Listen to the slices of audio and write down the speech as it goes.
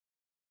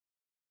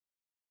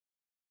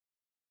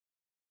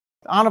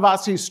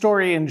Anavasi's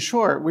story in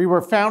short, we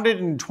were founded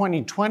in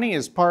 2020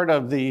 as part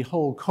of the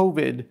whole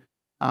COVID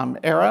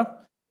era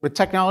with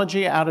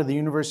technology out of the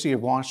University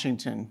of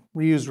Washington.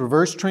 We use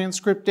reverse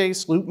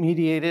transcriptase,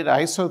 loop-mediated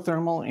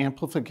isothermal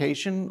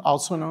amplification,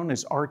 also known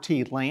as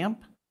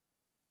RT-LAMP,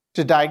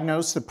 to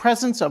diagnose the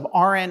presence of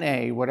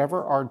RNA,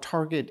 whatever our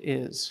target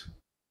is.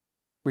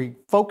 We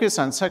focus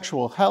on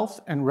sexual health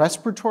and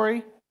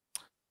respiratory.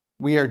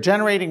 We are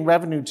generating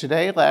revenue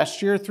today.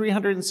 Last year,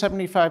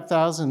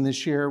 $375,000.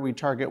 This year, we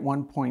target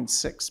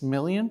 $1.6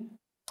 million.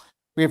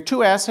 We have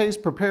 2 assays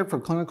prepared for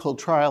clinical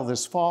trial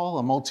this fall,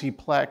 a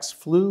multiplex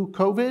flu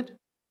COVID,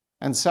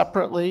 and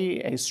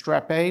separately a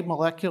strep A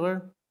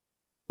molecular.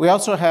 We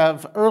also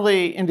have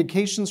early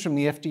indications from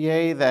the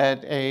FDA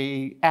that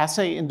an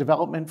assay in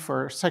development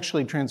for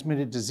sexually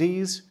transmitted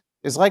disease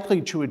is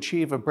likely to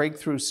achieve a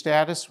breakthrough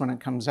status when it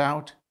comes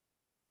out.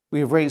 We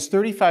have raised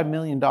 $35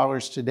 million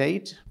to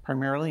date,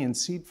 primarily in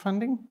seed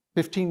funding,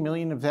 $15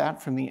 million of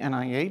that from the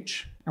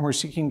NIH, and we're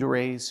seeking to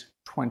raise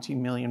 $20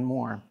 million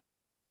more.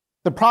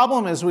 The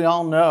problem, as we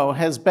all know,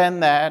 has been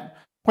that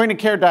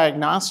point-of-care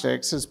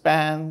diagnostics has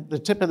been the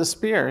tip of the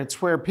spear.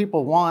 It's where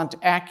people want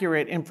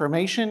accurate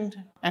information,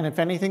 and if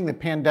anything, the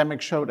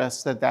pandemic showed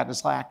us that that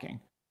is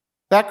lacking.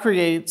 That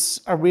creates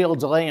a real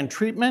delay in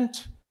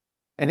treatment,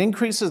 it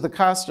increases the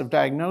cost of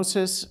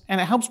diagnosis,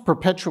 and it helps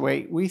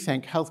perpetuate, we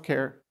think,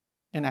 healthcare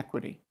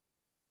inequity.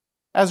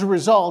 As a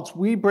result,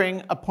 we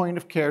bring a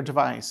point-of-care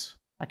device.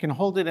 I can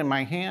hold it in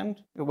my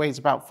hand. It weighs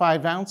about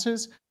 5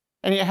 ounces,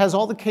 and it has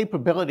all the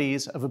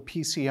capabilities of a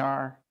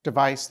PCR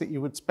device that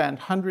you would spend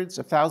hundreds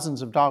of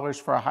thousands of dollars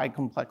for a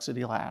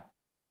high-complexity lab.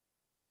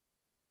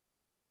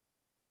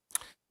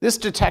 This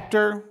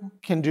detector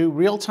can do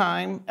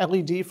real-time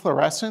LED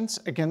fluorescence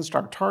against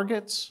our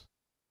targets.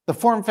 The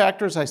form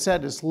factor, as I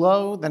said, is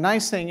low. The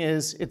nice thing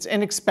is it's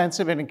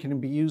inexpensive and it can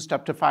be used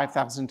up to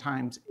 5,000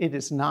 times. It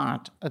is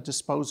not a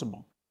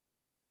disposable.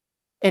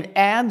 It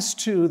adds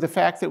to the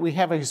fact that we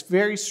have a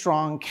very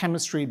strong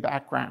chemistry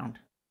background.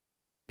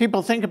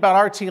 People think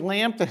about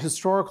RT-LAMP, the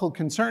historical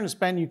concern has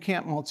been you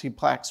can't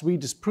multiplex. We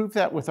disproved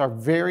that with our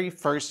very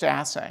first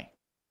assay,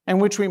 in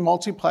which we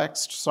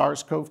multiplexed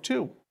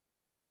SARS-CoV-2.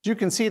 You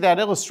can see that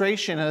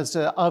illustration is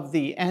of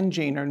the N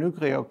gene, or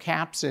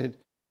nucleocapsid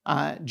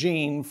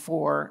gene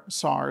for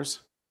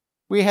SARS.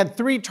 We had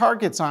 3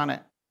 targets on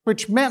it,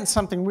 which meant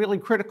something really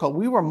critical.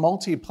 We were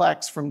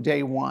multiplexed from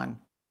day 1.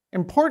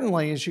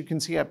 Importantly, as you can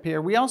see up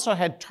here, we also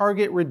had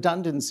target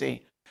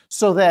redundancy,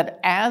 so that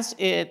as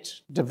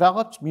it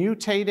developed,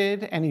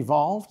 mutated, and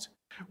evolved,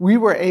 we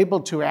were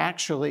able to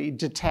actually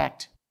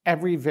detect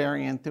every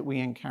variant that we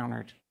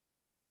encountered.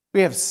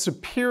 We have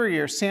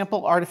superior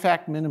sample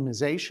artifact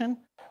minimization,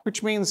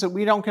 which means that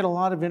we don't get a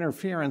lot of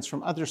interference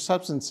from other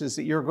substances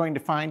that you're going to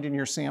find in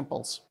your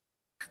samples.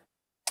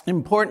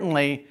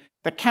 Importantly,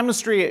 the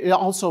chemistry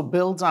also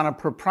builds on a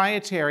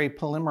proprietary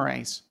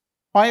polymerase.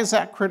 Why is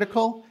that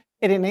critical?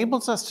 It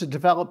enables us to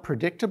develop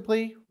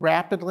predictably,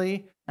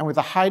 rapidly, and with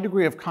a high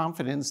degree of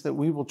confidence that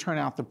we will turn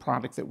out the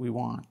product that we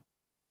want.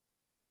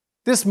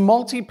 This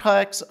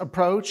multiplex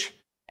approach,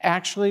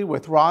 actually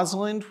with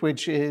Rosalind,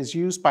 which is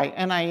used by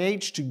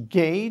NIH to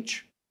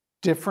gauge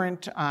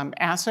different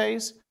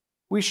assays,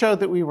 we showed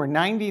that we were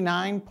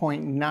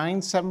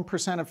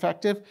 99.97%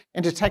 effective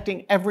in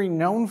detecting every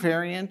known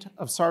variant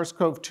of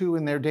SARS-CoV-2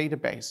 in their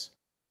database.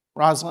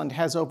 Rosalind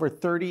has over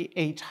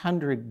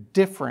 3,800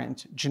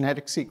 different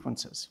genetic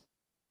sequences.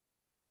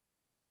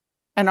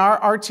 And our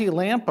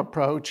RT-LAMP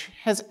approach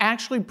has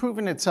actually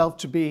proven itself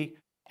to be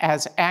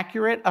as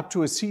accurate, up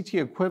to a CT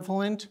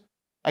equivalent,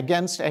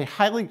 against a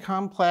highly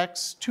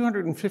complex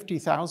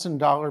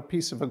 $250,000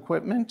 piece of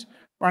equipment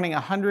running a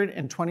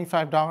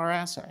 $125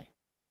 assay.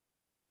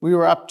 We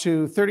were up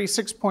to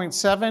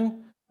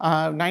 36.7,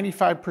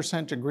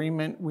 95%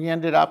 agreement. We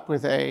ended up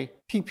with a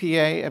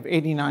PPA of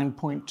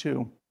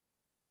 89.2.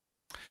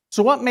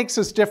 So what makes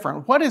us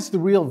different? What is the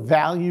real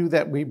value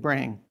that we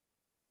bring?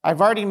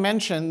 I've already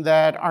mentioned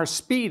that our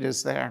speed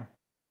is there.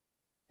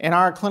 In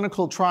our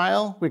clinical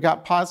trial, we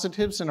got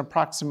positives in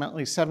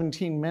approximately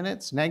 17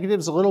 minutes,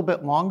 negatives a little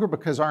bit longer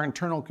because our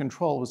internal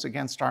control was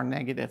against our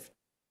negative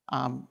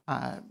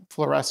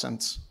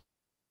fluorescence.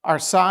 Our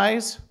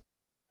size,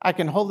 I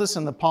can hold this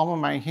in the palm of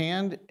my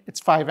hand. It's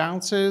 5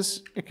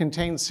 ounces. It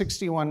contains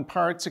 61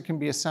 parts. It can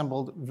be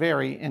assembled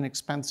very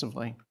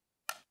inexpensively.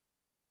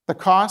 The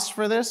cost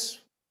for this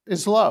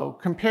is low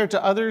compared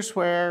to others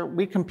where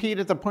we compete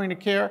at the point of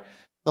care.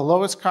 The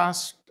lowest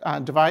cost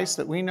device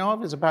that we know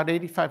of is about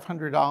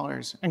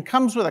 $8,500 and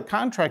comes with a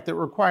contract that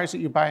requires that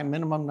you buy a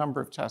minimum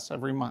number of tests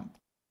every month.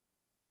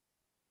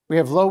 We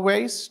have low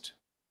waste,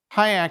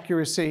 high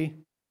accuracy,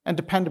 and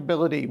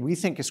dependability we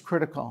think is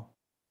critical.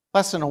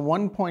 Less than a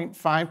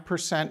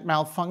 1.5%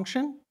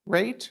 malfunction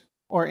rate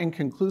or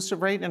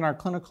inconclusive rate in our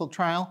clinical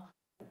trial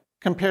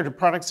compared to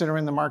products that are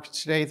in the market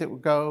today that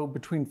would go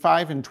between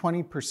 5 and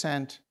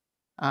 20%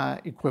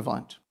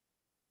 equivalent.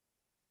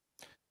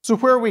 So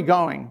where are we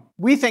going?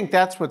 We think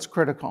that's what's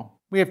critical.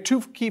 We have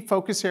 2 key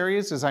focus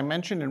areas, as I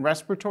mentioned, in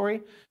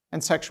respiratory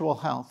and sexual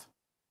health.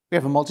 We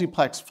have a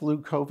multiplex flu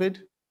COVID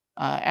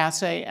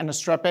assay and a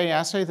Strep A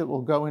assay that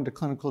will go into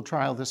clinical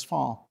trial this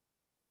fall.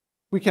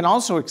 We can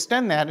also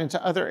extend that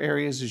into other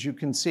areas, as you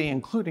can see,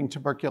 including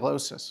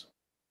tuberculosis.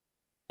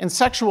 In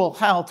sexual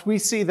health, we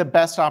see the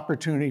best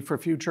opportunity for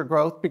future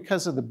growth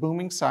because of the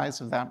booming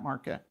size of that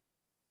market.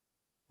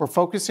 We're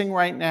focusing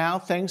right now,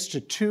 thanks to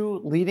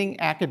 2 leading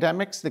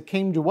academics that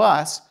came to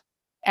us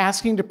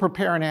asking to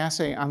prepare an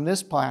assay on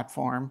this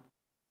platform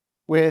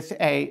with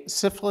a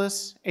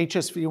syphilis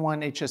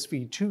HSV1,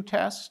 HSV2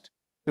 test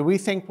that we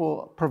think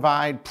will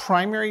provide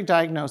primary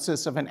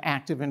diagnosis of an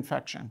active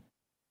infection.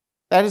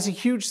 That is a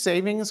huge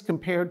savings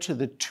compared to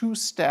the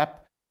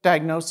 2-step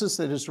diagnosis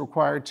that is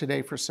required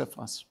today for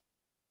syphilis.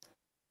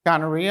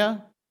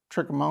 Gonorrhea,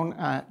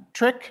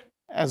 trick,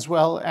 as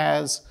well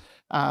as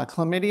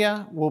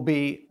chlamydia will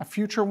be a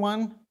future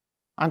one.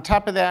 On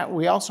top of that,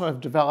 we also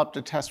have developed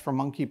a test for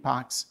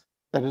monkeypox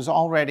that is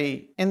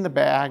already in the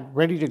bag,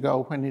 ready to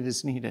go when it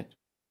is needed.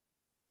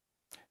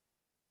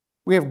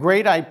 We have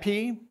great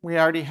IP. We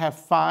already have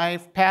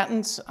 5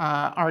 patents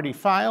already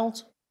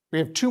filed. We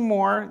have 2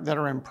 more that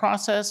are in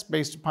process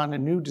based upon a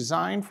new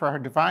design for our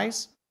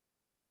device.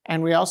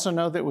 And we also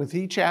know that with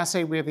each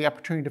assay, we have the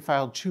opportunity to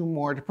file 2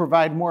 more to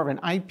provide more of an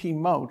IP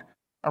moat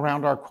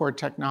around our core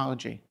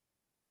technology.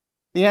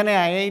 The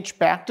NIH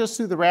backed us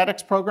through the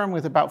RADx program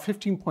with about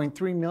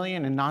 $15.3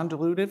 million in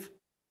non-dilutive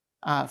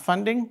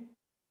funding.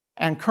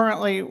 And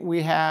currently,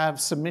 we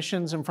have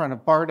submissions in front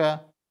of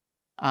BARDA,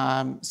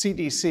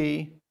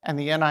 CDC, and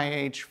the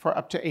NIH for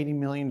up to $80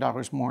 million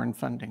more in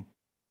funding.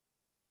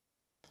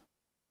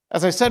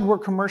 As I said, we're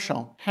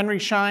commercial. Henry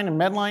Schein and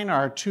Medline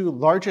are our 2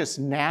 largest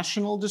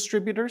national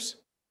distributors.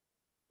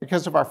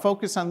 Because of our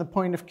focus on the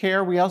point of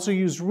care, we also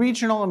use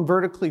regional and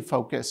vertically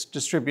focused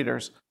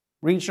distributors,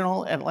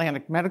 regional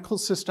Atlantic Medical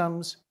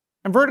Systems,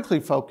 and vertically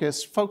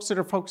focused folks that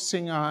are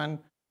focusing on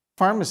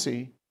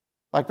pharmacy,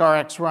 like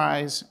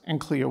RxRise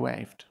and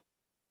CLIA-waived.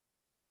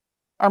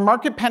 Our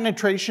market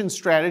penetration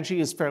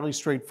strategy is fairly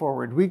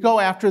straightforward. We go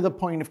after the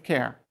point of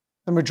care.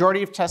 The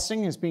majority of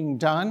testing is being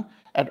done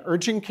at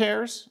urgent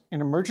cares,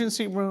 in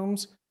emergency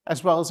rooms,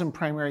 as well as in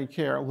primary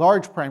care,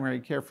 large primary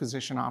care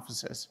physician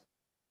offices.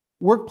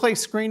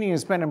 Workplace screening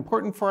has been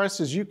important for us.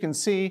 As you can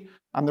see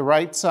on the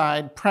right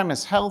side,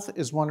 Premise Health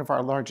is one of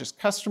our largest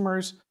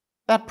customers.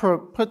 That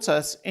puts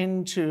us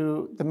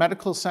into the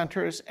medical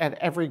centers at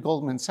every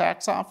Goldman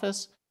Sachs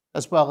office,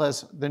 as well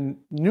as the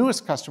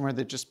newest customer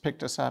that just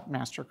picked us up,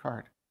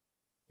 MasterCard.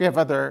 We have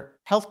other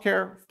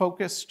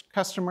healthcare-focused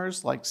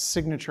customers like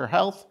Signature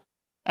Health,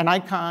 and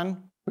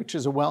ICON, which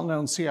is a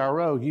well-known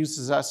CRO,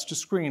 uses us to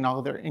screen all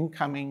of their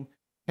incoming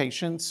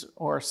patients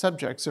or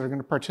subjects that are going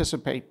to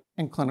participate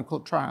in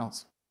clinical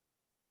trials.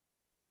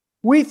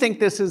 We think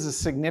this is a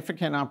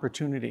significant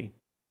opportunity.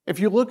 If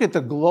you look at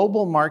the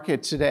global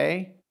market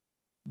today,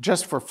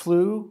 just for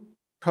flu,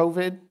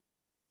 COVID,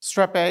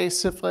 Strep A,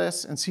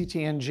 syphilis, and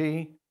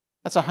CTNG,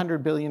 that's a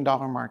 $100 billion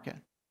market.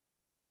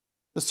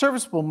 The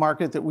serviceable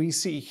market that we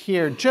see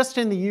here just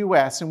in the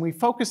US, and we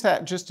focus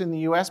that just in the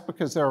US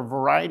because there are a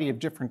variety of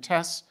different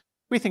tests,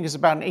 we think is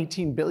about an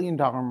 $18 billion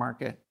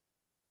market.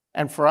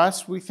 And for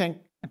us, we think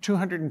a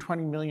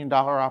 $220 million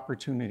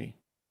opportunity.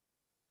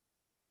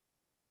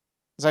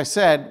 As I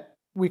said,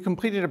 we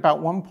completed about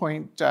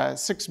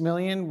 1.6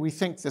 million, we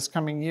think, this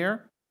coming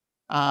year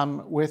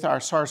with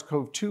our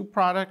SARS-CoV-2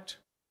 product.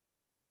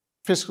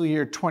 Fiscal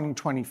year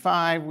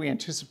 2025, we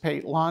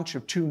anticipate launch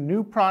of 2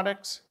 new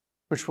products,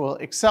 which will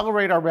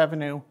accelerate our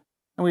revenue,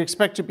 and we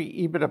expect to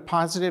be EBITDA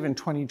positive in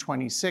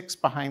 2026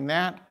 behind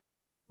that.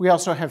 We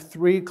also have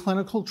 3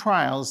 clinical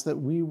trials that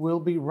we will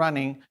be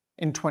running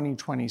in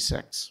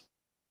 2026.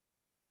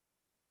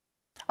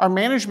 Our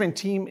management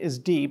team is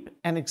deep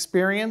and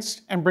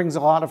experienced and brings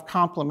a lot of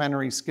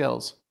complementary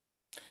skills.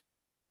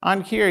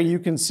 On here, you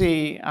can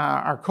see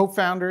our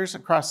co-founders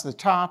across the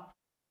top,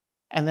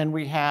 and then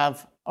we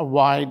have a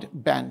wide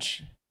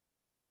bench.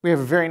 We have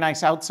a very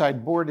nice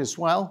outside board as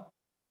well,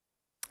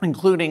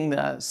 including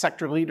the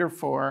sector leader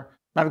for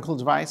medical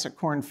device at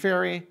Korn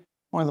Ferry,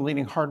 one of the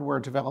leading hardware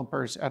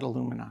developers at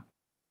Illumina.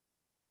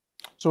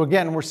 So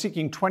again, we're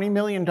seeking $20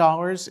 million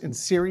in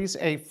Series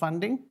A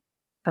funding,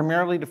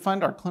 primarily to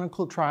fund our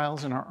clinical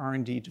trials and our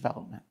R&D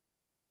development.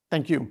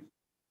 Thank you.